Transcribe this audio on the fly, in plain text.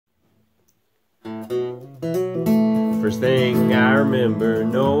First thing I remember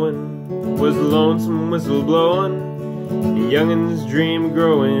knowing was the lonesome whistle blowing, a youngin's dream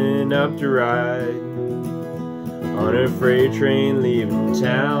growing up to ride on a freight train leaving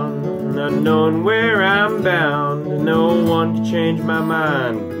town, not knowing where I'm bound. No one could change my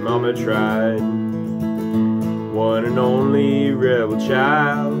mind, but Mama tried. One and only rebel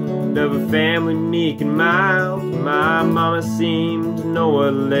child of a family meek and mild, my mama seemed to know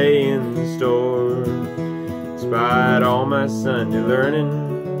what lay in the store. Despite all my Sunday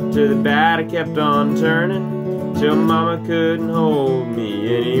learning, to the bad I kept on turning, till Mama couldn't hold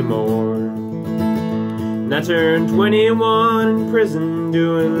me anymore. And I turned 21 in prison,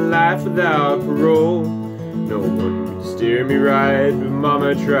 doing life without parole. No one could steer me right, but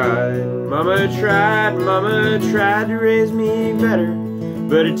Mama tried. Mama tried to raise me better,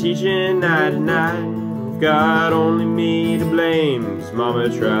 but her teaching I denied. God only me to blame, 'cause Mama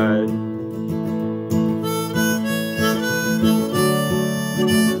tried.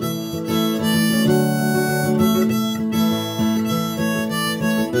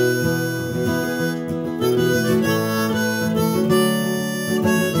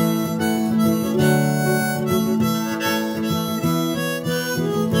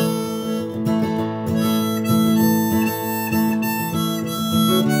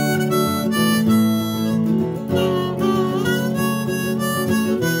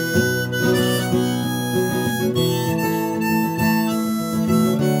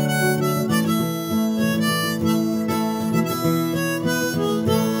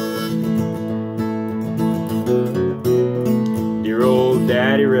 Dear old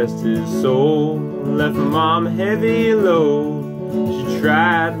daddy, rest his soul, left my mom a heavy load. She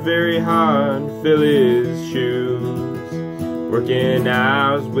tried very hard to fill his shoes, working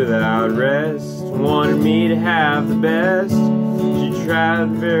hours without rest, wanted me to have the best. She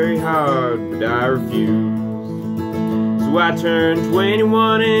tried very hard, but I refused. So I turned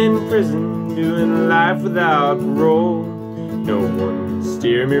 21 in prison, doing life without parole. No one could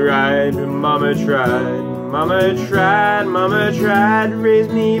steer me right, but Mama tried. Mama tried to raise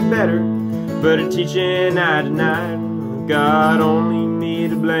me better, but her teaching I denied. God only me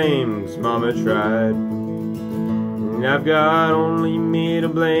to blame, 'cause Mama tried. And I've got only me to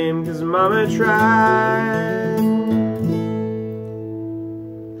blame, 'cause Mama tried.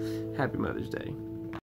 Happy Mother's Day.